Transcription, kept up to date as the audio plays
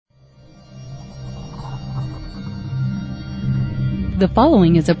The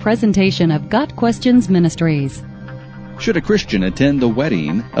following is a presentation of Got Questions Ministries. Should a Christian attend the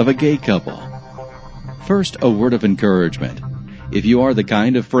wedding of a gay couple? First, a word of encouragement. If you are the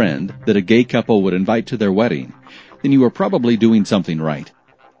kind of friend that a gay couple would invite to their wedding, then you are probably doing something right.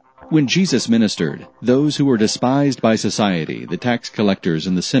 When Jesus ministered, those who were despised by society, the tax collectors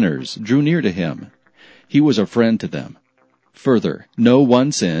and the sinners, drew near to him. He was a friend to them. Further, no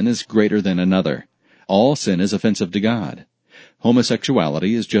one sin is greater than another. All sin is offensive to God.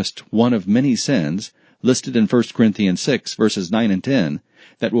 Homosexuality is just one of many sins listed in 1 Corinthians 6, verses 9 and 10,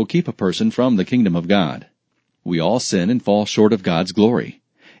 that will keep a person from the kingdom of God. We all sin and fall short of God's glory.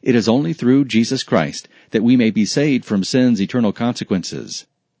 It is only through Jesus Christ that we may be saved from sin's eternal consequences.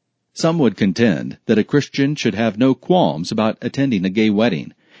 Some would contend that a Christian should have no qualms about attending a gay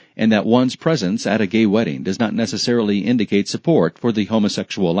wedding, and that one's presence at a gay wedding does not necessarily indicate support for the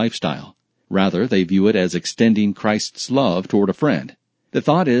homosexual lifestyle. Rather, they view it as extending Christ's love toward a friend. The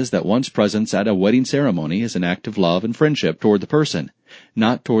thought is that one's presence at a wedding ceremony is an act of love and friendship toward the person,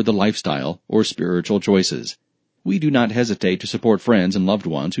 not toward the lifestyle or spiritual choices. We do not hesitate to support friends and loved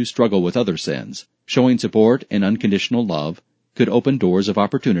ones who struggle with other sins. Showing support and unconditional love could open doors of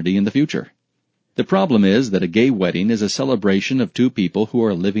opportunity in the future. The problem is that a gay wedding is a celebration of two people who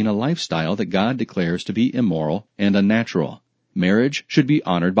are living a lifestyle that God declares to be immoral and unnatural. Marriage should be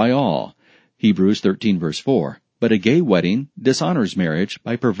honored by all. Hebrews 13 verse 4. But a gay wedding dishonors marriage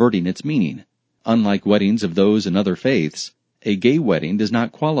by perverting its meaning. Unlike weddings of those in other faiths, a gay wedding does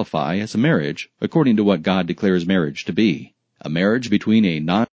not qualify as a marriage according to what God declares marriage to be. A marriage between a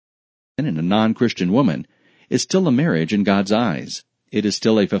non-Christian and a non-Christian woman is still a marriage in God's eyes. It is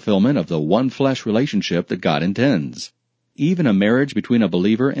still a fulfillment of the one-flesh relationship that God intends. Even a marriage between a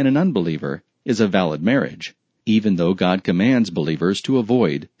believer and an unbeliever is a valid marriage, even though God commands believers to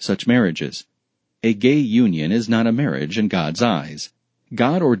avoid such marriages. A gay union is not a marriage in God's eyes.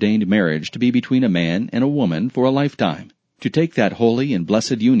 God ordained marriage to be between a man and a woman for a lifetime. To take that holy and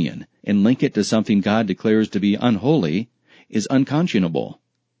blessed union and link it to something God declares to be unholy is unconscionable.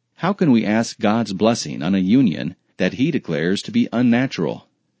 How can we ask God's blessing on a union that He declares to be unnatural?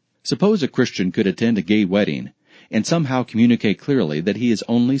 Suppose a Christian could attend a gay wedding and somehow communicate clearly that he is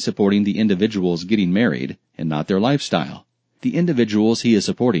only supporting the individuals getting married and not their lifestyle. The individuals he is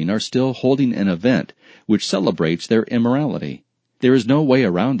supporting are still holding an event which celebrates their immorality. There is no way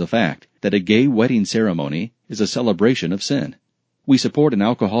around the fact that a gay wedding ceremony is a celebration of sin. We support an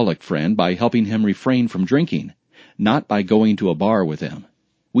alcoholic friend by helping him refrain from drinking, not by going to a bar with him.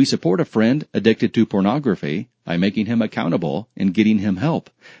 We support a friend addicted to pornography by making him accountable and getting him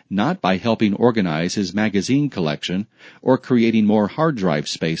help, not by helping organize his magazine collection or creating more hard drive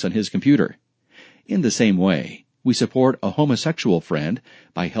space on his computer. In the same way, we support a homosexual friend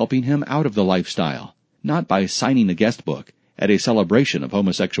by helping him out of the lifestyle, not by signing a guest book at a celebration of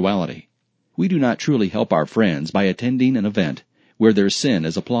homosexuality. We do not truly help our friends by attending an event where their sin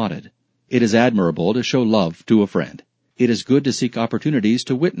is applauded. It is admirable to show love to a friend. It is good to seek opportunities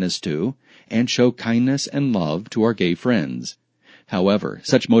to witness to and show kindness and love to our gay friends. However,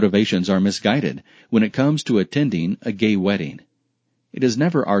 such motivations are misguided when it comes to attending a gay wedding. It is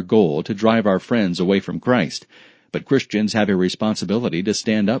never our goal to drive our friends away from Christ, but Christians have a responsibility to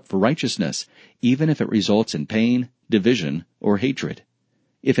stand up for righteousness, even if it results in pain, division, or hatred.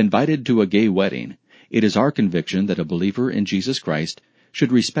 If invited to a gay wedding, it is our conviction that a believer in Jesus Christ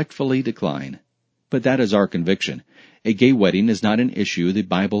should respectfully decline. But that is our conviction. A gay wedding is not an issue the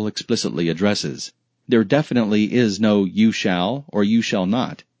Bible explicitly addresses. There definitely is no "you shall" or "you shall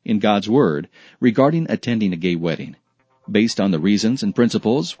not" in God's Word regarding attending a gay wedding. Based on the reasons and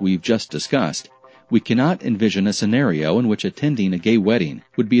principles we've just discussed, we cannot envision a scenario in which attending a gay wedding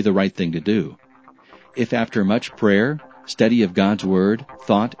would be the right thing to do. If after much prayer, study of God's Word,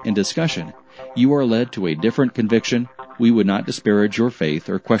 thought, and discussion, you are led to a different conviction, we would not disparage your faith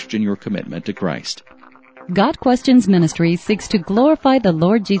or question your commitment to Christ. Got Questions Ministry seeks to glorify the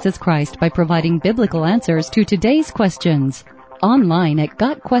Lord Jesus Christ by providing biblical answers to today's questions. Online at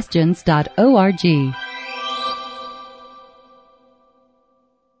GotQuestions.org.